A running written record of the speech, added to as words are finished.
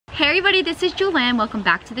Hey everybody, this is Jewelyn. Welcome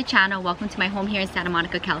back to the channel. Welcome to my home here in Santa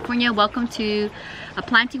Monica, California. Welcome to a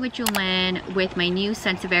Planting with Jewelyn with my new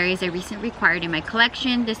Sansevierias I recently acquired in my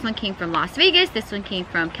collection. This one came from Las Vegas, this one came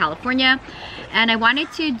from California. And I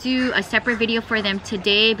wanted to do a separate video for them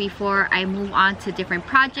today before I move on to different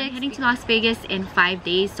projects. I'm heading to Las Vegas in 5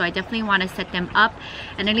 days, so I definitely want to set them up.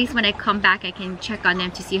 And at least when I come back, I can check on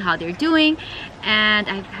them to see how they're doing. And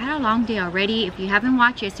I've had a long day already. If you haven't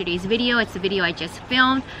watched yesterday's video, it's a video I just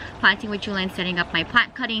filmed. Planting with Jewelyn, setting up my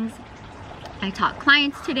plant cuttings. I taught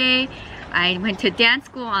clients today. I went to dance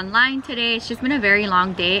school online today. It's just been a very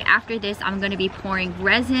long day. After this, I'm going to be pouring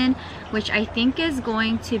resin, which I think is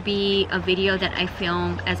going to be a video that I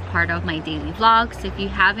film as part of my daily vlog. So if you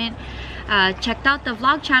haven't checked out the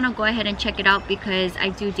vlog channel, go ahead and check it out because I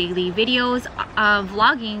do daily videos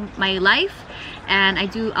vlogging my life. And I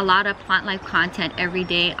do a lot of plant life content every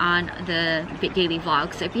day on the daily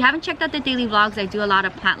vlogs. So if you haven't checked out the daily vlogs, I do a lot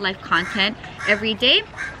of plant life content every day.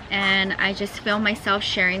 And I just film myself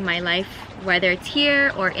sharing my life, whether it's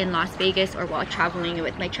here or in Las Vegas or while traveling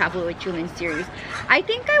with my Travel with Jewelyn series. I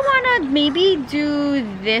think I want to maybe do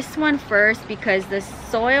this one first because the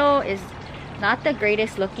soil is not the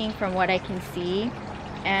greatest looking from what I can see.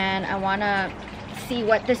 And I want to see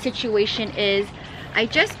what the situation is. I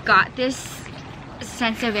just got this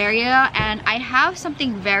Sansevieria and I have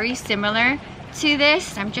something very similar to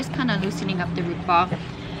this. I'm just kind of loosening up the root ball,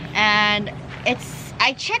 and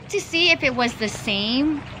I checked to see if it was the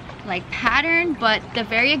same like pattern, but the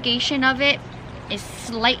variegation of it is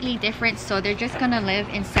slightly different, so they're just gonna live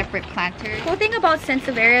in separate planters. The cool thing about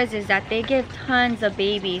Sansevierias is that they give tons of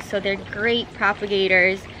babies, so they're great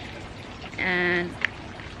propagators and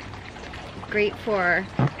great for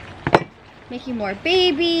making more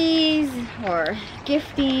babies or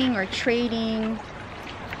gifting or trading,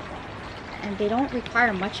 and they don't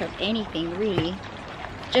require much of anything really,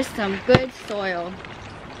 just some good soil.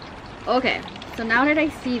 Okay, so now that I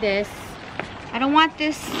see this, I don't want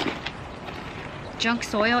this junk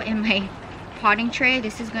soil in my potting tray.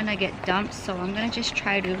 This is gonna get dumped, so I'm gonna just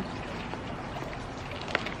try to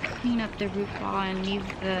clean up the root ball and leave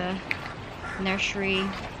the nursery,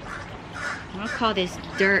 I'm gonna call this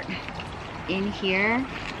dirt, in here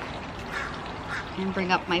and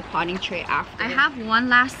bring up my potting tray after. I have one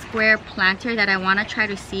last square planter that I want to try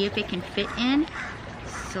to see if it can fit in,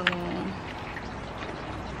 so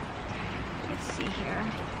let's see here.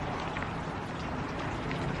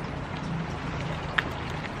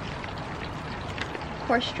 Of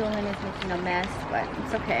course Jewelyn is making a mess, but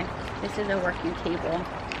it's okay. This is a working table.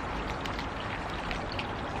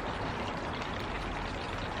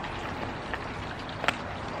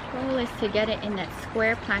 Is to get it in that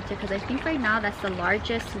square planter because I think right now that's the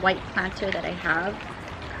largest white planter that I have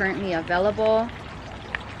currently available,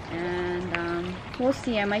 and we'll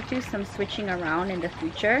see. I might do some switching around in the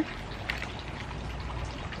future.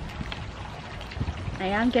 I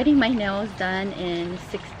am getting my nails done in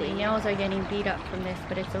 6 days. My nails are getting beat up from this,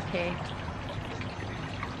 but it's okay.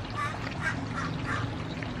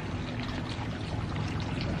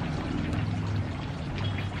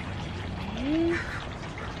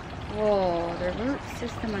 Whoa, the root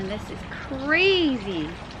system on this is crazy.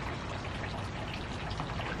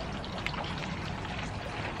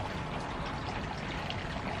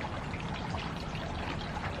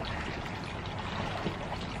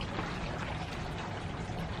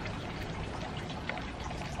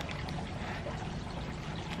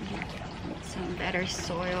 Get some better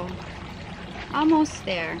soil. Almost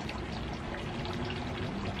there.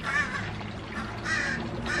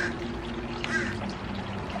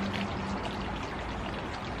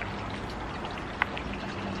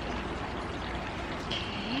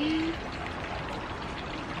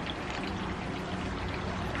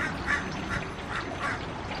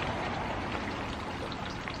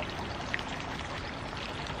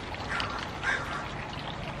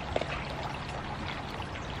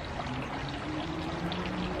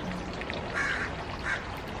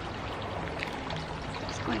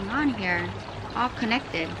 Going on here, all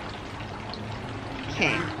connected.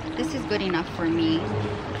 Okay, this is good enough for me.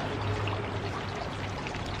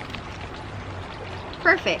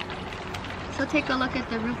 Perfect. So take a look at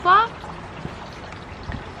the root ball.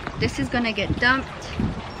 This is gonna get dumped.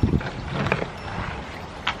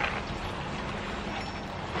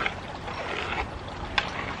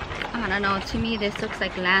 I don't know, to me this looks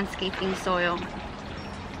like landscaping soil.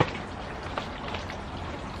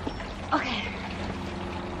 Okay.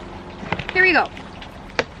 Here we go.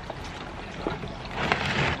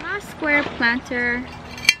 Last square planter.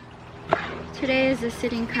 Today is a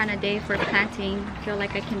sitting kind of day for planting. I feel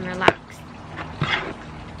like I can relax.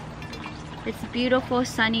 It's a beautiful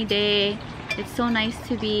sunny day. It's so nice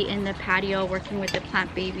to be in the patio working with the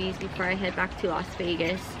plant babies before I head back to Las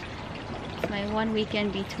Vegas. It's my one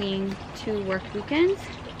weekend between 2 work weekends.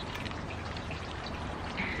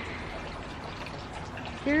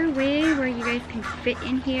 Is there a way where you guys can fit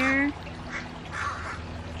in here?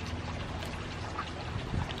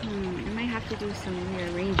 I might have to do some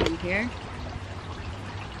rearranging here.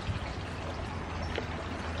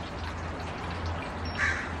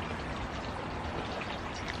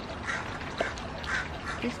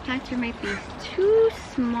 This planter might be too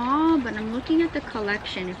small, but I'm looking at the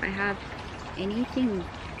collection if I have anything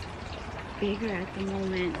bigger at the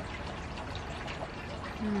moment.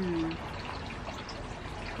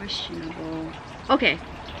 Questionable. Okay,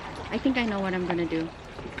 I think I know what I'm gonna do.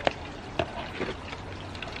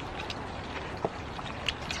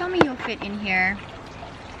 Tell me you'll fit in here.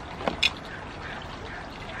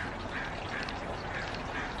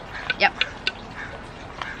 Yep.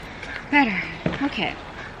 Better. Okay.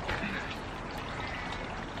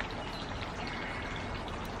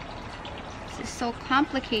 This is so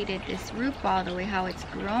complicated, this root ball, the way how it's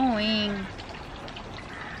growing.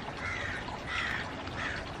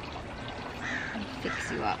 Let me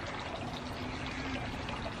fix you up.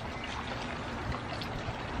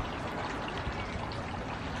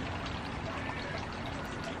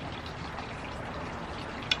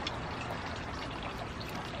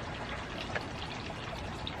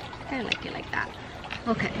 I like it like that.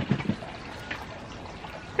 Okay.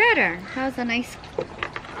 Better. That was a nice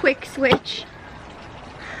quick switch.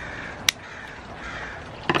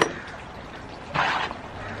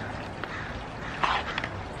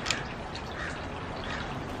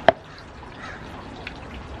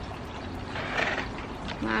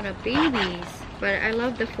 A lot of babies, but I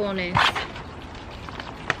love the fullness.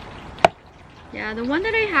 Yeah, the one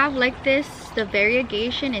that I have like this, the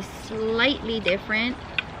variegation is slightly different.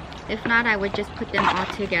 If not, I would just put them all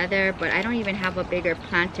together, but I don't even have a bigger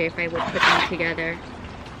planter if I would put them together.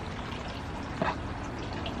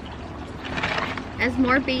 As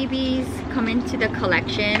more babies come into the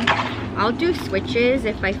collection, I'll do switches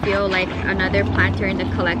if I feel like another planter in the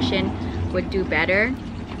collection would do better.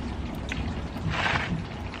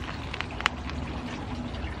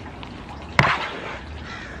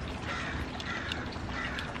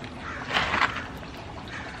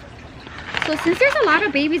 So since there's a lot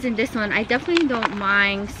of babies in this one, I definitely don't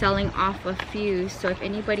mind selling off a few. So if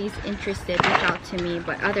anybody's interested, reach out to me.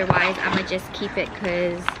 But otherwise, I'm gonna just keep it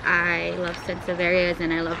because I love Sansevierias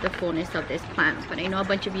and I love the fullness of this plant. But I know a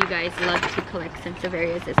bunch of you guys love to collect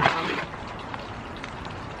Sansevierias as well.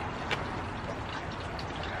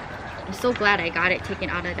 I'm so glad I got it taken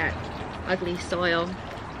out of that ugly soil,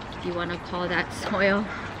 if you want to call that soil.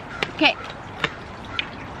 Okay.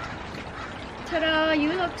 Ta-da!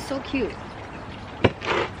 You look so cute.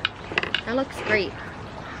 That looks great.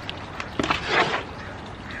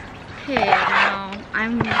 Okay, now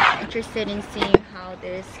I'm interested in seeing how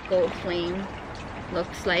this gold flame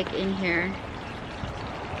looks like in here.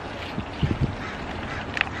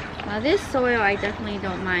 Now this soil I definitely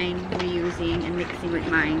don't mind reusing and mixing with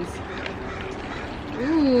mine.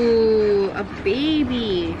 Ooh, a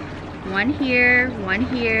baby. One here,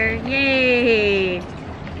 yay!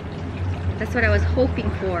 That's what I was hoping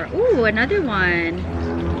for. Ooh, another one.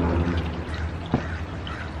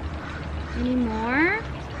 Any more?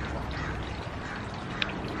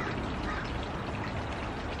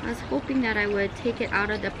 I was hoping that I would take it out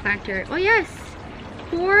of the planter. Oh yes!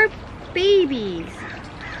 4 babies.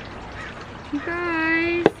 You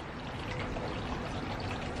guys.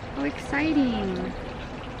 How exciting.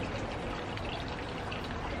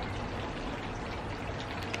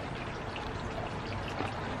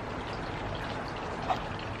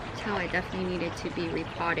 How I definitely needed to be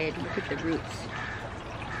repotted. Look at the roots.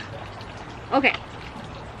 Okay,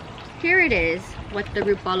 here it is, what the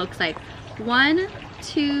root ball looks like. 1,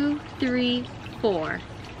 2, 3, 4.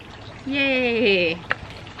 Yay! Mix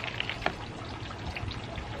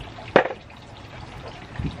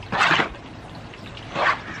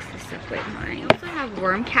this up with mine. I also have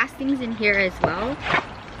worm castings in here as well.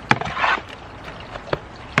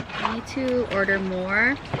 I need to order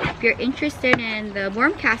more. If you're interested in the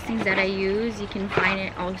worm castings that I use, you can find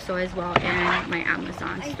it also as well in my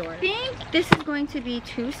Amazon store. I think this is going to be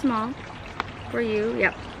too small for you.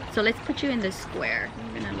 Yep. So let's put you in the square.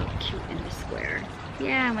 You're gonna look cute in the square.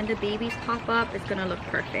 Yeah, when the babies pop up, it's gonna look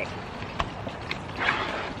perfect.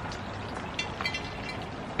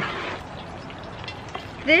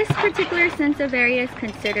 This particular Sansevieria is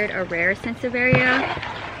considered a rare Sansevieria.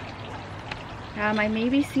 I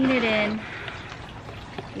maybe seen it in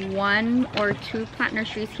 1 or 2 plant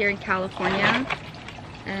nurseries here in California,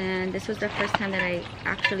 and this was the first time that I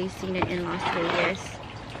actually seen it in Las Vegas.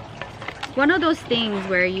 One of those things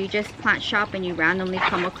where you just plant shop and you randomly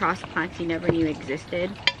come across plants you never knew existed.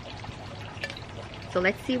 So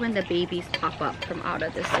let's see when the babies pop up from out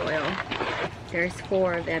of the soil. There's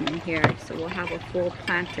 4 of them in here, so we'll have a full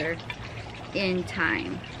planter in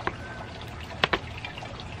time.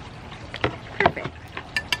 Perfect.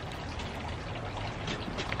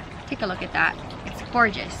 Take a look at that. It's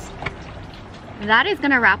gorgeous. That is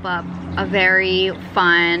gonna wrap up a very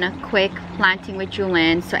fun, quick planting with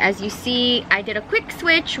Jewelyn. So as you see, I did a quick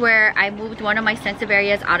switch where I moved one of my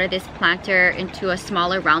Sansevierias out of this planter into a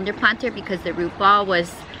smaller, rounder planter because the root ball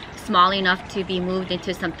was small enough to be moved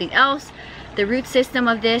into something else. The root system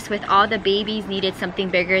of this with all the babies needed something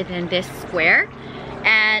bigger than this square.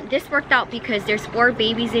 And this worked out because there's 4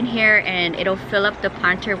 babies in here and it'll fill up the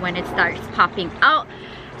planter when it starts popping out.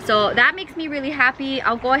 So that makes me really happy.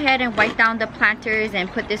 I'll go ahead and wipe down the planters and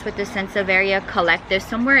put this with the Sansevieria collective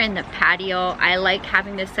somewhere in the patio. I like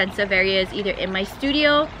having the Sansevierias either in my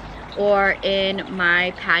studio or in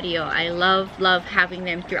my patio. I love having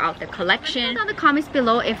them throughout the collection. Comment down in the comments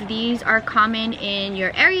below if these are common in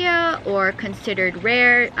your area or considered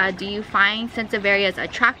rare. Do you find Sansevierias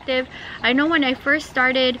attractive? I know when I first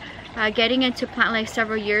started getting into plant life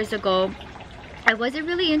several years ago, I wasn't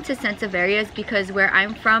really into Sansevierias because where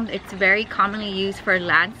I'm from, it's very commonly used for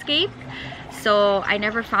landscape. So I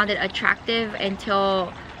never found it attractive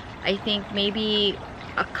until I think maybe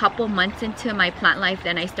a couple months into my plant life.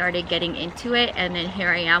 Then I started getting into it, and then here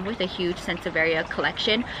I am with a huge Sansevieria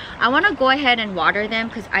collection. I want to go ahead and water them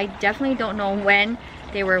because I definitely don't know when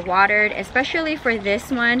they were watered, especially for this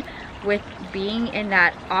one with being in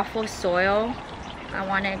that awful soil. I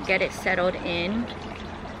want to get it settled in.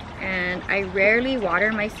 And I rarely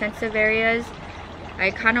water my Sansevierias.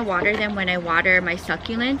 I kind of water them when I water my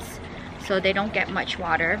succulents, so they don't get much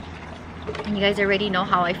water. And you guys already know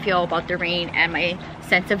how I feel about the rain and my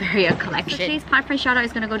Sansevieria collection. So today's plant friend shout out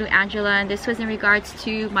is going to go to Angela, and this was in regards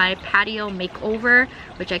to my patio makeover,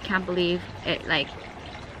 which I can't believe it, like,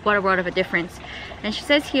 what a world of a difference. And she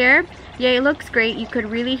says here, yeah, it looks great. You could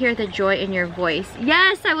really hear the joy in your voice.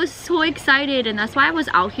 Yes, I was so excited, and that's why I was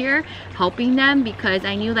out here helping them, because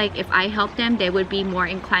I knew like if I helped them, they would be more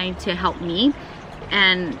inclined to help me.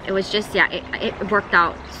 And it was just, yeah, it worked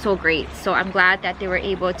out so great. So I'm glad that they were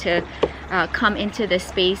able to come into this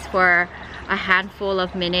space for a handful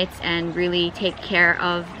of minutes and really take care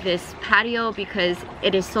of this patio because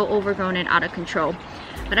it is so overgrown and out of control.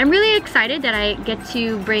 But I'm really excited that I get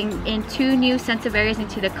to bring in 2 new Sansevierias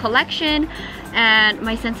into the collection, and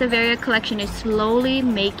my Sansevieria collection is slowly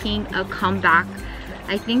making a comeback.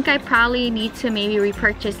 I think I probably need to maybe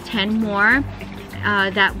repurchase 10 more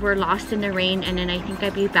that were lost in the rain, and then I think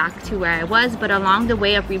I'd be back to where I was. But along the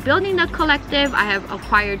way of rebuilding the collective, I have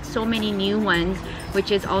acquired so many new ones, which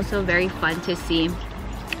is also very fun to see.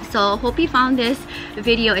 So hope you found this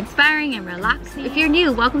video inspiring and relaxing. If you're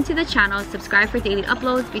new, welcome to the channel. Subscribe for daily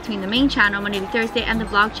uploads between the main channel Monday to Thursday and the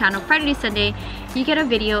vlog channel Friday to Sunday. You get a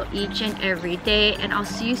video each and every day, and I'll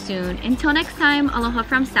see you soon. Until next time, aloha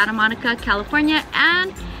from Santa Monica, California,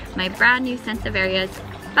 and my brand new Sansevierias.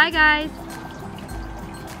 Bye guys!